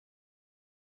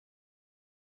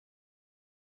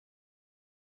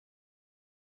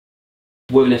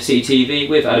Woven FC TV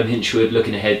with Adam Hinshelwood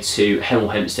looking ahead to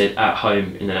Hemel Hempstead at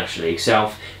home in the National League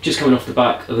South. Just coming off the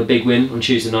back of a big win on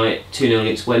Tuesday night, 2-0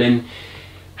 against Welling.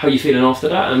 How are you feeling after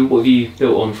that, and what have you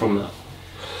built on from that?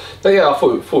 Yeah, I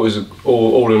thought it was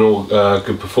all in all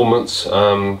good performance. We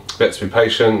had to be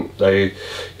patient. They,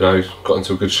 got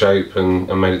into a good shape and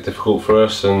made it difficult for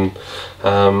us. And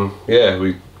yeah,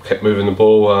 we kept moving the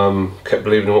ball, kept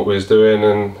believing in what we was doing,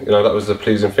 and that was the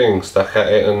pleasing thing. Stuck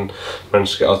at it and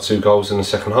managed to get our 2 goals in the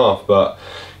second half. But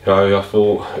I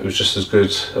thought it was just as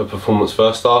good a performance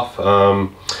first half. We've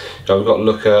got to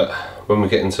look at when we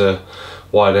get into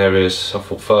wide areas. I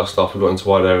thought first half we got into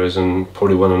wide areas and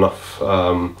probably weren't enough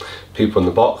people in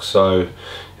the box. So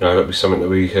that'd be something that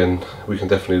we can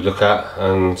definitely look at,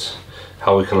 and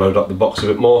how we can load up the box a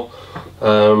bit more.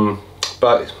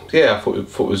 But yeah, I thought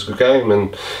it was a good game,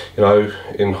 and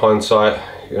in hindsight,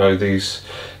 these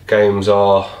games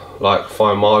are like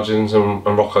fine margins, and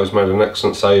Rocco's made an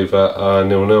excellent save at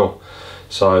 0-0.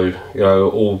 So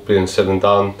all being said and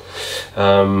done,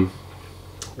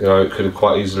 it could have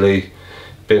quite easily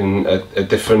been a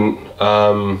different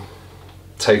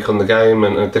take on the game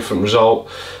and a different result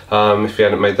if he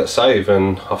hadn't made that save.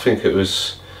 And I think it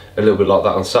was a little bit like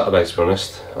that on Saturday, to be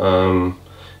honest.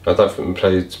 I don't think we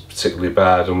played particularly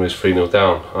bad, and we was 3-0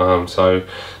 down. So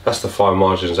that's the fine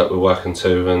margins that we're working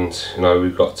to, and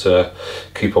we've got to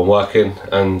keep on working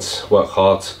and work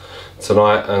hard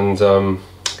tonight, and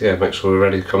yeah, make sure we're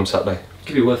ready come Saturday. It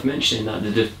could be worth mentioning that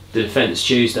the defence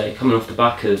Tuesday, coming off the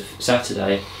back of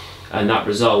Saturday, and that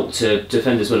result, to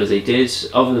defend as well as they did,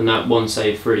 other than that one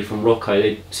save really from Rocco,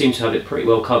 they seem to have it pretty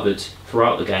well covered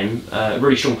throughout the game. A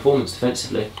really strong performance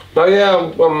defensively. No, yeah,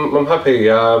 I'm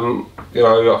happy.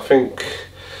 I think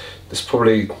there's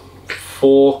probably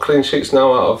 4 clean sheets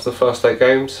now out of the first 8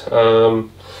 games,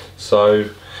 so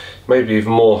maybe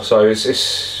even more. So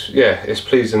it's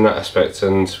pleasing in that aspect,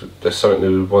 and there's something that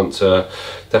we want to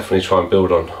definitely try and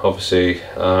build on. Obviously,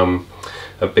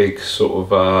 a big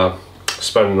sort of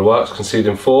spanner in the works,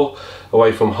 conceding 4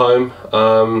 away from home.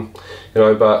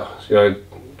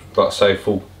 But like I say,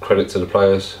 full credit to the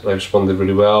players. They responded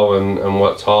really well and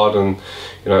worked hard, and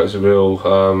it was a real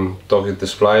dogged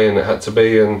display, and it had to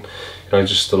be. And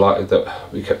just delighted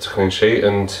that we kept a clean sheet,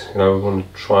 and we want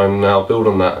to try and now build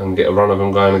on that and get a run of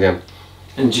them going again.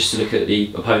 And just to look at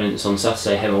the opponents on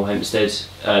Saturday, Hemel Hempstead,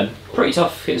 pretty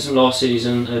tough against them last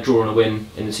season, a draw and a win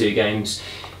in the 2 games.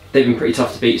 They've been pretty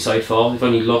tough to beat so far. They've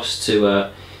only lost 2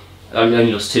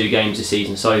 games this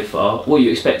season so far. What are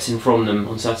you expecting from them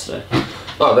on Saturday?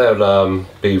 Oh, they'll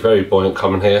be very buoyant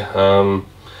coming here,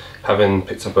 having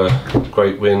picked up a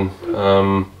great win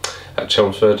at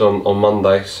Chelmsford on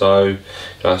Monday. So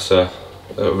that's a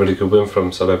really good win for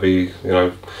them. So they'll be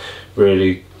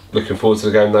really looking forward to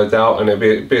the game, no doubt, and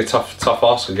it'll be a tough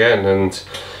ask again. And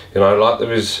like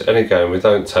there is any game, we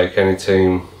don't take any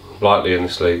team lightly in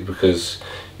this league, because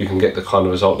you can get the kind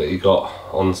of result that we got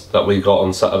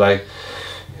on Saturday,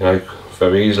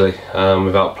 very easily,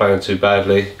 without playing too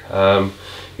badly.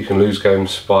 You can lose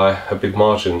games by a big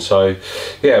margin. So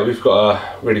yeah, we've got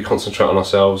to really concentrate on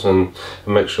ourselves and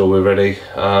make sure we're ready.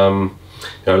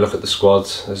 Look at the squad.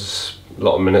 There's a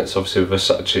lot of minutes, obviously, with a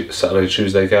Saturday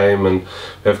Tuesday game, and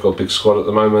we have got a big squad at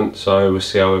the moment. So we'll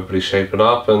see how everybody's shaping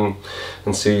up and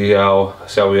see how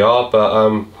we are.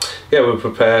 But yeah, we'll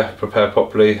prepare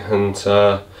properly and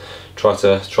try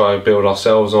to build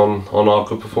ourselves on our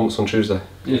good performance on Tuesday.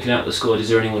 Looking at the squad, is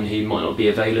there anyone who might not be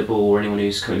available, or anyone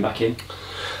who's coming back in?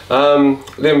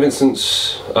 Liam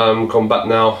Vincent's gone back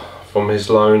now from his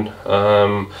loan.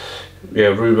 Yeah,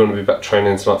 Ruben will be back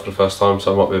training tonight for the first time,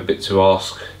 so it might be a bit too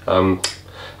ask.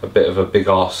 A bit of a big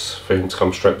ask for him to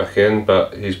come straight back in,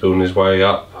 but he's building his way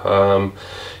up.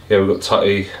 Yeah, we've got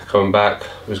Tutty coming back.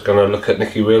 We're going to look at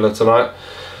Nicky Wheeler tonight.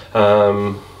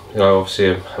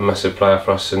 Obviously a massive player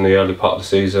for us in the early part of the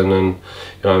season, and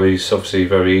he's obviously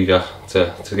very eager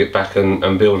to get back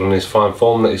and build on his fine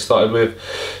form that he started with.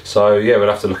 So yeah, we'll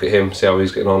have to look at him, see how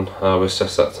he's getting on. We'll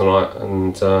assess that tonight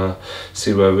and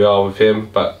see where we are with him.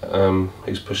 But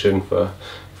he's pushing for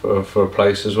a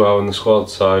place as well in the squad.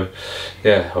 So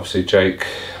yeah, obviously Jake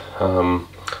thought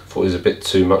it was a bit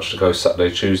too much to go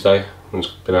Saturday, Tuesday. He's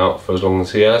been out for as long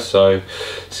as he has, so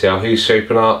see how he's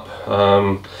shaping up.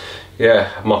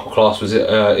 Yeah, Michael Class was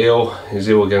ill. He's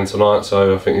ill again tonight,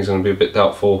 so I think he's going to be a bit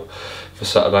doubtful for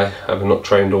Saturday, having not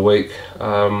trained all week.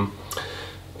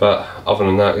 But other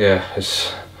than that, yeah,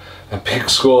 it's a big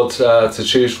squad to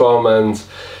choose from, and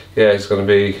yeah, it's going to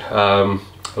be a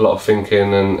lot of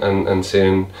thinking and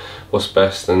seeing what's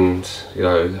best, and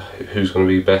who's going to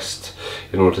be best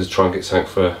in order to try and get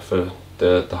something for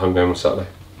the home game on Saturday.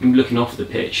 looking off the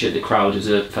pitch at the crowd, was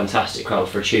a fantastic crowd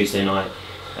for a Tuesday night.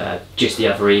 Just the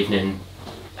other evening,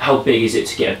 how big is it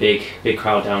to get a big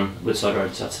crowd down Woodside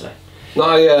Road Saturday?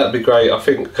 No, yeah, it'd be great. I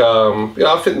think,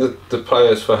 I think the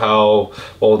players, for how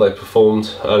well they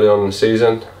performed early on in the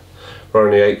season, we're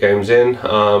only 8 games in,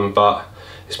 but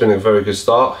it's been a very good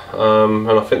start, and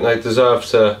I think they deserve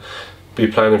to be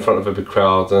playing in front of a big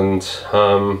crowd. And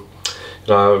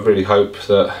I really hope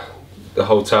that the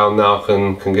whole town now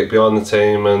can get behind the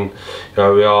team, and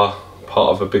we are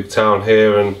part of a big town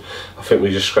here, and I think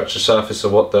we just scratch the surface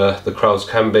of what the crowds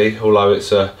can be, although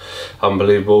it's a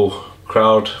unbelievable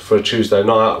crowd for a Tuesday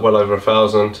night, well over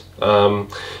 1,000. We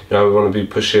want to be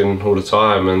pushing all the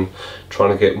time and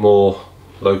trying to get more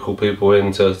local people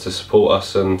in to support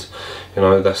us, and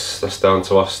that's down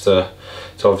to us to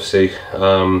obviously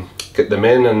get them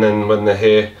in, and then when they're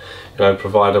here,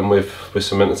 provide them with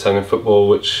some entertaining football,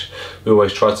 which we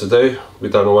always try to do. We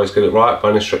don't always get it right by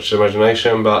any stretch of the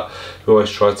imagination, but we always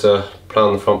try to play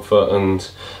on the front foot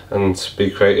and be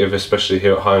creative, especially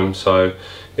here at home. So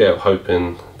yeah,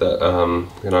 hoping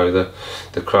that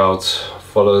the crowds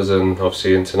follows, and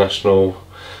obviously international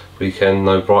weekend,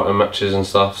 no Brighton matches and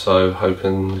stuff, so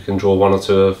hoping we can draw 1 or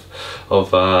 2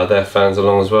 of their fans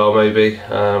along as well, maybe.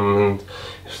 And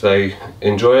if they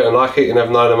enjoy it and like it, you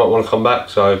never know, they might want to come back.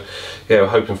 So yeah, we're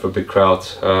hoping for a big crowd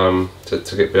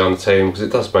to get behind the team, because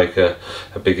it does make a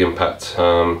big impact.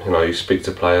 You speak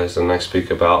to players and they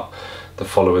speak about the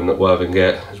following that Worthing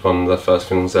get. It's one of the first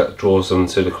things that draws them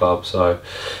to the club. So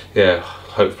yeah,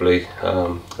 hopefully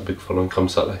a big following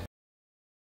comes Saturday.